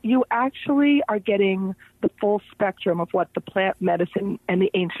cannabinoids, you actually are getting the full spectrum of what the plant medicine and the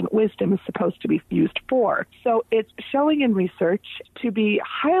ancient wisdom is supposed to be used for. So it's showing in research to be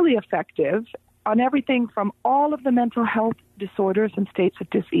highly effective on everything from all of the mental health disorders and states of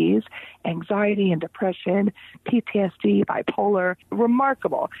disease, anxiety and depression, PTSD, bipolar.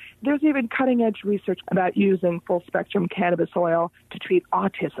 Remarkable. There's even cutting-edge research about using full-spectrum cannabis oil to treat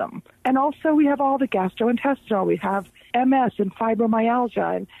autism. And also we have all the gastrointestinal. We have MS and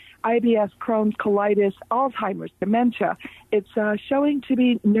fibromyalgia and IBS, Crohn's, colitis, Alzheimer's, dementia. It's showing to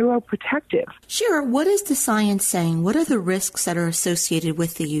be neuroprotective. Sure. What is the science saying? What are the risks that are associated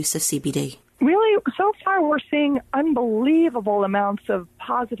with the use of CBD? Really, so far we're seeing unbelievable amounts of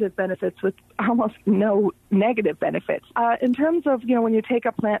positive benefits with almost no negative benefits. In terms of, when you take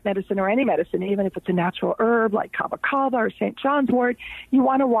a plant medicine or any medicine, even if it's a natural herb like kava kava or St. John's wort, you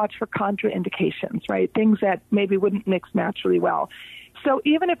want to watch for contraindications, right? Things that maybe wouldn't mix naturally well. So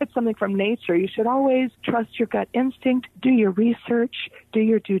even if it's something from nature, you should always trust your gut instinct, do your research, do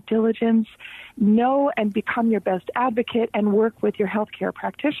your due diligence, know and become your best advocate, and work with your healthcare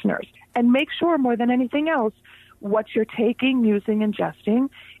practitioners. And make sure, more than anything else, what you're taking, using, ingesting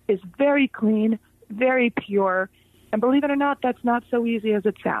is very clean, very pure. And believe it or not, that's not so easy as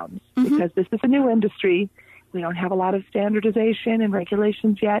it sounds, because this is a new industry. We don't have a lot of standardization and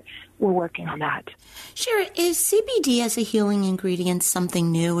regulations yet. We're working on that. Sure. Is CBD as a healing ingredient something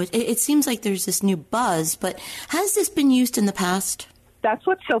new? It seems like there's this new buzz, but has this been used in the past? That's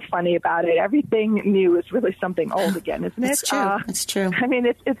what's so funny about it. Everything new is really something old again, isn't it? It's true. It's true. I mean,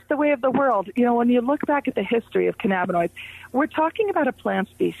 it's the way of the world. When you look back at the history of cannabinoids, we're talking about a plant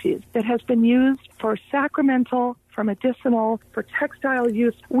species that has been used for sacramental, for medicinal, for textile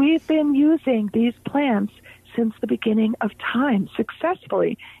use. We've been using these plants since the beginning of time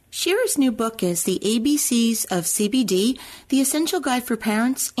successfully. Shira's new book is The ABCs of CBD, The Essential Guide for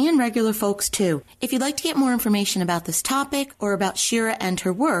Parents and Regular Folks too. If you'd like to get more information about this topic or about Shira and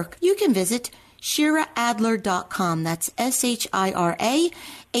her work, you can visit ShiraAdler.com. That's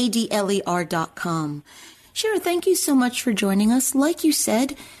ShiraAdler.com. Shira, thank you so much for joining us. Like you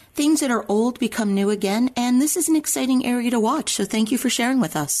said, things that are old become new again, and this is an exciting area to watch, so thank you for sharing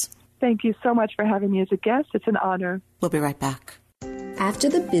with us. Thank you so much for having me as a guest. It's an honor. We'll be right back. After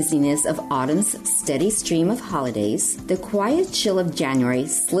the busyness of autumn's steady stream of holidays, the quiet chill of January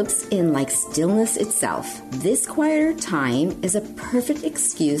slips in like stillness itself. This quieter time is a perfect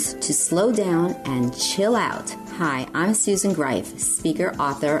excuse to slow down and chill out. Hi, I'm Susan Greif, speaker,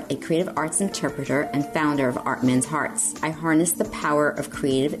 author, a creative arts interpreter, and founder of Art Men's Hearts. I harness the power of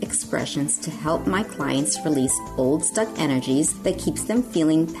creative expressions to help my clients release old stuck energies that keeps them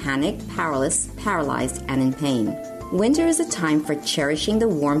feeling panicked, powerless, paralyzed, and in pain. Winter is a time for cherishing the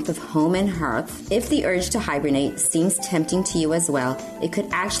warmth of home and hearth. If the urge to hibernate seems tempting to you as well, it could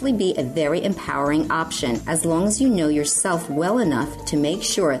actually be a very empowering option as long as you know yourself well enough to make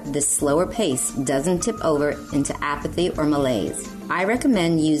sure this slower pace doesn't tip over into apathy or malaise. I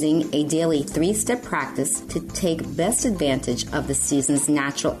recommend using a daily 3-step practice to take best advantage of the season's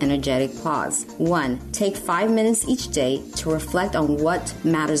natural energetic pause. 1. Take 5 minutes each day to reflect on what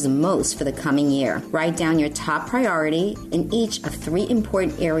matters most for the coming year. Write down your top priority in each of 3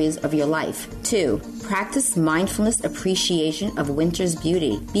 important areas of your life. 2. Practice mindfulness appreciation of winter's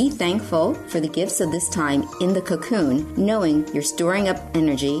beauty. Be thankful for the gifts of this time in the cocoon, knowing you're storing up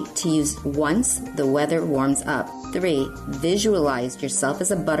energy to use once the weather warms up. 3. Visualize yourself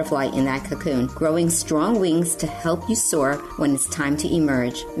as a butterfly in that cocoon, growing strong wings to help you soar when it's time to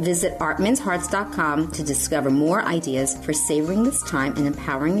emerge. Visit artmenshearts.com to discover more ideas for savoring this time and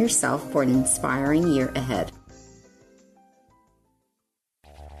empowering yourself for an inspiring year ahead.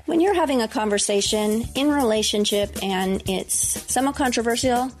 When you're having a conversation in a relationship and it's somewhat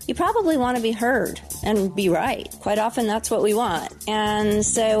controversial, you probably want to be heard and be right. Quite often that's what we want. And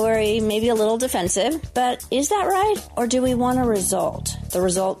so we're maybe a little defensive, but is that right? Or do we want a result? The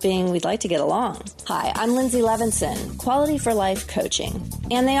result being we'd like to get along. Hi, I'm Lindsay Levinson, Quality for Life Coaching.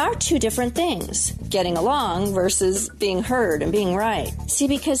 And they are two different things, getting along versus being heard and being right. See,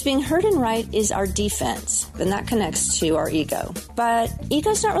 because being heard and right is our defense, then that connects to our ego. But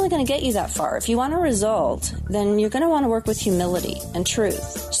ego's not really going to get you that far. If you want a result, then you're going to want to work with humility and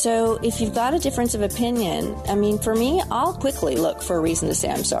truth. So if you've got a difference of opinion, for me, I'll quickly look for a reason to say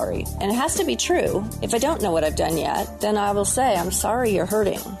I'm sorry. And it has to be true. If I don't know what I've done yet, then I will say, I'm sorry you're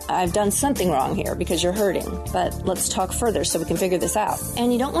hurting. I've done something wrong here because you're hurting. But let's talk further so we can figure this out.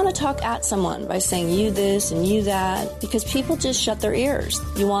 And you don't want to talk at someone by saying you this and you that, because people just shut their ears.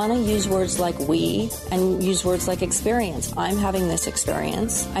 You want to use words like we and use words like experience. I'm having this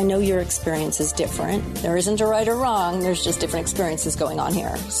experience. I know your experience is different. There isn't a right or wrong. There's just different experiences going on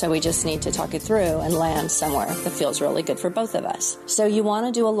here. So we just need to talk it through and land somewhere that feels really good for both of us. So you want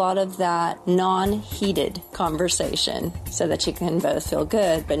to do a lot of that non-heated conversation so that you can both feel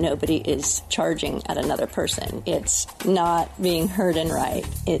good, but nobody is charging at another person. It's not being heard and right.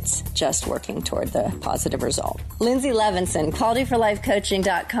 It's just working toward the positive result. Lindsay Levinson,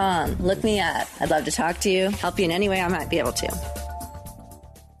 qualityforlifecoaching.com. Look me up. I'd love to talk to you, help you in any way I might be able to.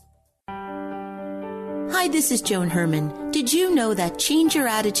 Hi, this is Joan Herman. Did you know that Change Your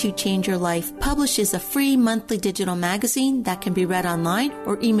Attitude, Change Your Life publishes a free monthly digital magazine that can be read online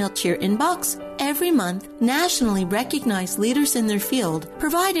or emailed to your inbox? Every month, nationally recognized leaders in their field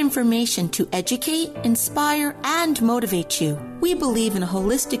provide information to educate, inspire, and motivate you. We believe in a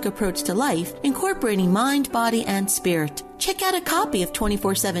holistic approach to life, incorporating mind, body, and spirit. Check out a copy of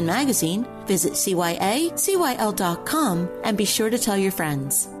 24/7 magazine, visit CYACYL.com, and be sure to tell your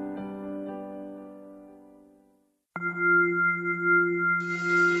friends.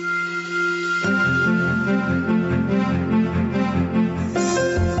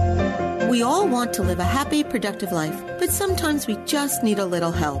 We all want to live a happy, productive life, but sometimes we just need a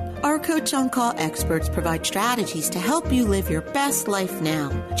little help. Our Coach on Call experts provide strategies to help you live your best life now.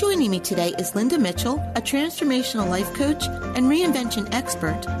 Joining me today is Linda Mitchell, a transformational life coach and reinvention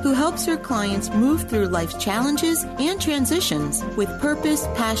expert who helps her clients move through life's challenges and transitions with purpose,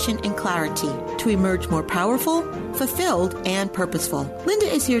 passion, and clarity to emerge more powerful, fulfilled, and purposeful. Linda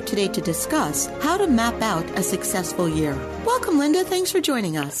is here today to discuss how to map out a successful year. Welcome, Linda. Thanks for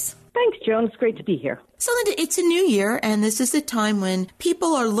joining us. Thanks, Joan. It's great to be here. So, Linda, it's a new year, and this is the time when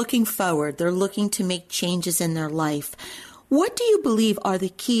people are looking forward. They're looking to make changes in their life. What do you believe are the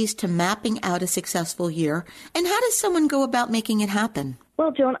keys to mapping out a successful year, and how does someone go about making it happen?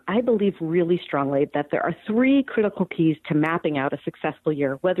 Well, Joan, I believe really strongly that there are 3 critical keys to mapping out a successful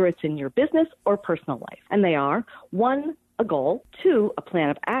year, whether it's in your business or personal life. And they are, 1, a goal, 2, a plan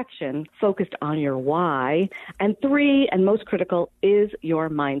of action focused on your why, and 3, and most critical, is your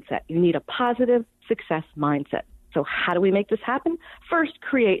mindset. You need a positive success mindset. So how do we make this happen? First,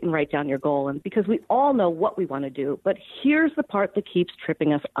 create and write down your goal, and because we all know what we want to do, but here's the part that keeps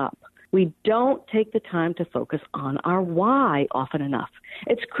tripping us up. We don't take the time to focus on our why often enough.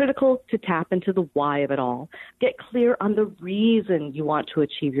 It's critical to tap into the why of it all. Get clear on the reason you want to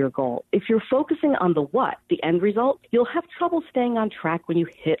achieve your goal. If you're focusing on the what, the end result, you'll have trouble staying on track when you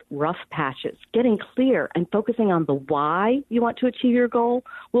hit rough patches. Getting clear and focusing on the why you want to achieve your goal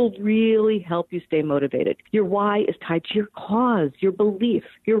will really help you stay motivated. Your why is tied to your cause, your belief,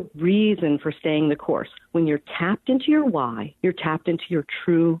 your reason for staying the course. When you're tapped into your why, you're tapped into your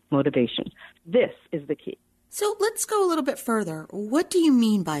true motivation. This is the key. So let's go a little bit further. What do you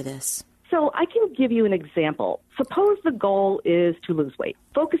mean by this? So I can give you an example. Suppose the goal is to lose weight.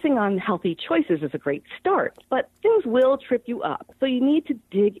 Focusing on healthy choices is a great start, but things will trip you up. So you need to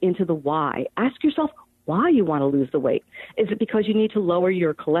dig into the why. Ask yourself why you want to lose the weight. Is it because you need to lower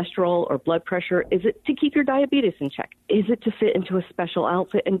your cholesterol or blood pressure? Is it to keep your diabetes in check? Is it to fit into a special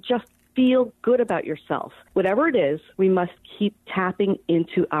outfit and just feel good about yourself? Whatever it is, we must keep tapping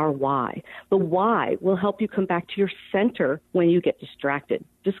into our why. The why will help you come back to your center when you get distracted,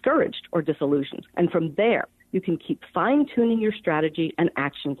 discouraged, or disillusioned. And from there, you can keep fine-tuning your strategy and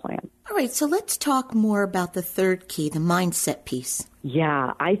action plan. All right, so let's talk more about the third key, the mindset piece.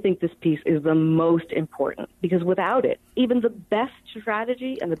 Yeah, I think this piece is the most important because without it, even the best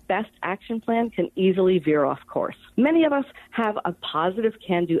strategy and the best action plan can easily veer off course. Many of us have a positive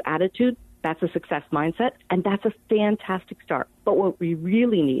can-do attitude. That's a success mindset, and that's a fantastic start. But what we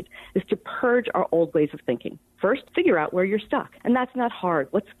really need is to purge our old ways of thinking. First, figure out where you're stuck. And that's not hard.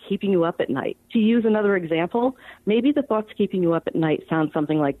 What's keeping you up at night? To use another example, maybe the thoughts keeping you up at night sound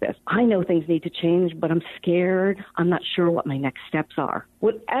something like this. I know things need to change, but I'm scared. I'm not sure what my next steps are.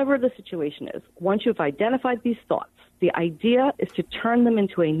 Whatever the situation is, once you've identified these thoughts, the idea is to turn them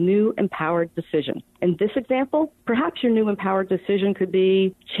into a new empowered decision. In this example, perhaps your new empowered decision could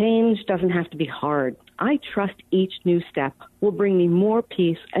be, change doesn't have to be hard. I trust each new step will bring me more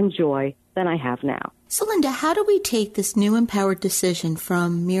peace and joy than I have now. So, Linda, how do we take this new empowered decision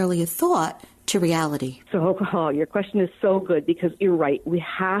from merely a thought to reality? So, your question is so good because you're right. We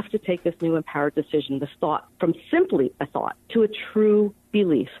have to take this new empowered decision, this thought, from simply a thought to a true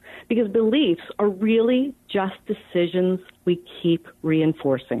belief. Because beliefs are really just decisions we keep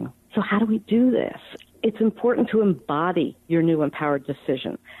reinforcing. So how do we do this? It's important to embody your new empowered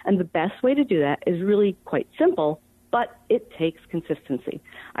decision. And the best way to do that is really quite simple, but it takes consistency.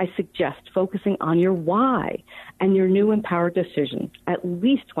 I suggest focusing on your why and your new empowered decision at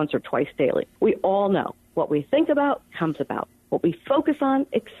least once or twice daily. We all know what we think about comes about. What we focus on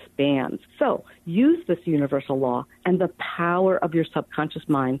expands. So use this universal law and the power of your subconscious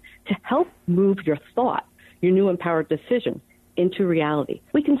mind to help move your thought, your new empowered decision, into reality.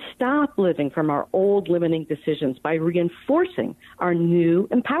 We can stop living from our old limiting decisions by reinforcing our new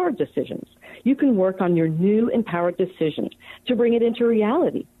empowered decisions. You can work on your new empowered decision to bring it into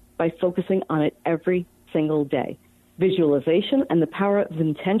reality by focusing on it every single day. Visualization and the power of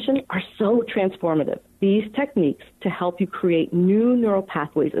intention are so transformative. These techniques to help you create new neural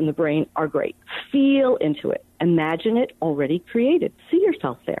pathways in the brain are great. Feel into it. Imagine it already created. See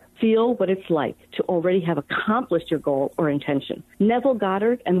yourself there. Feel what it's like to already have accomplished your goal or intention. Neville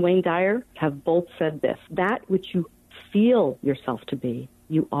Goddard and Wayne Dyer have both said this: that which you feel yourself to be,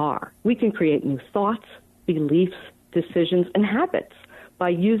 you are. We can create new thoughts, beliefs, decisions, and habits by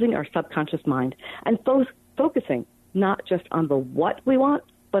using our subconscious mind and focusing not just on the what we want,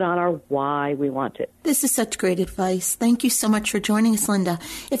 but on our why we want it. This is such great advice. Thank you so much for joining us, Linda.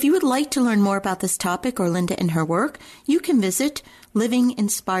 If you would like to learn more about this topic or Linda and her work, you can visit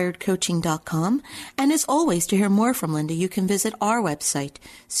livinginspiredcoaching.com. And as always, to hear more from Linda, you can visit our website,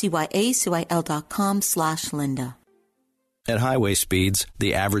 cyacyl.com/Linda. At highway speeds,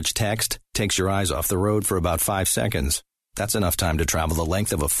 the average text takes your eyes off the road for about 5 seconds. That's enough time to travel the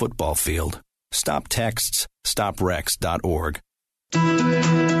length of a football field. Stop texts. StopRex.org.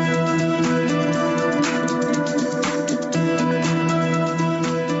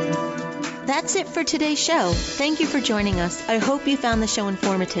 That's it for today's show. Thank you for joining us. I hope you found the show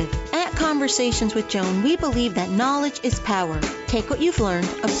informative. At Conversations with Joan, we believe that knowledge is power. Take what you've learned,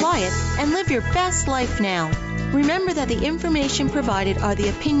 apply it, and live your best life now. Remember that the information provided are the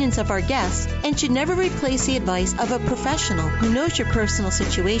opinions of our guests and should never replace the advice of a professional who knows your personal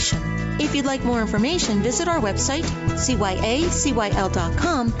situation. If you'd like more information, visit our website,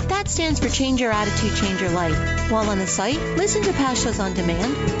 cyacyl.com. That stands for Change Your Attitude, Change Your Life. While on the site, listen to past shows on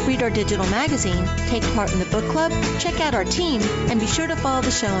demand, read our digital magazine, take part in the book club, check out our team, and be sure to follow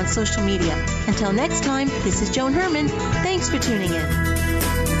the show on social media. Until next time, this is Joan Herman. Thanks for tuning in.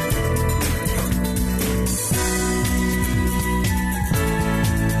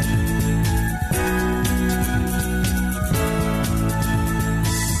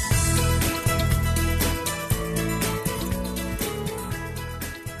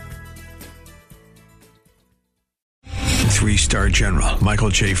 Three-star General Michael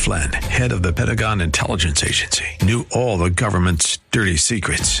J. Flynn, head of the Pentagon Intelligence Agency, knew all the government's dirty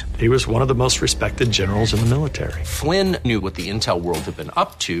secrets. He was one of the most respected generals in the military. Flynn knew what the intel world had been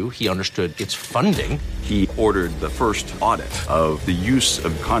up to. He understood its funding. He ordered the first audit of the use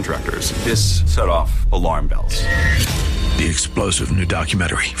of contractors. This set off alarm bells. The explosive new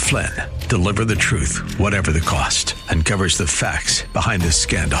documentary, Flynn, Deliver the Truth, Whatever the Cost, uncovers the facts behind this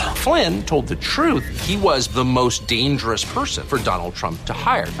scandal. Flynn told the truth. He was the most dangerous person for Donald Trump to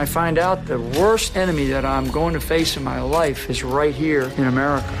hire. I find out the worst enemy that I'm going to face in my life is right here in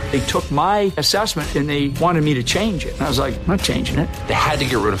America. They took my assessment and they wanted me to change it. And I was like, I'm not changing it. They had to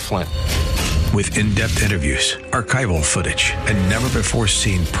get rid of Flynn. With in-depth interviews, archival footage, and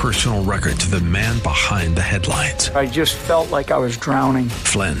never-before-seen personal records of the man behind the headlines. I just felt like I was drowning.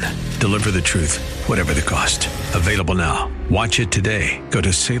 Flynn, Deliver the Truth, Whatever the Cost. Available now. Watch it today. Go to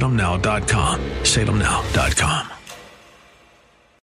salemnow.com. salemnow.com.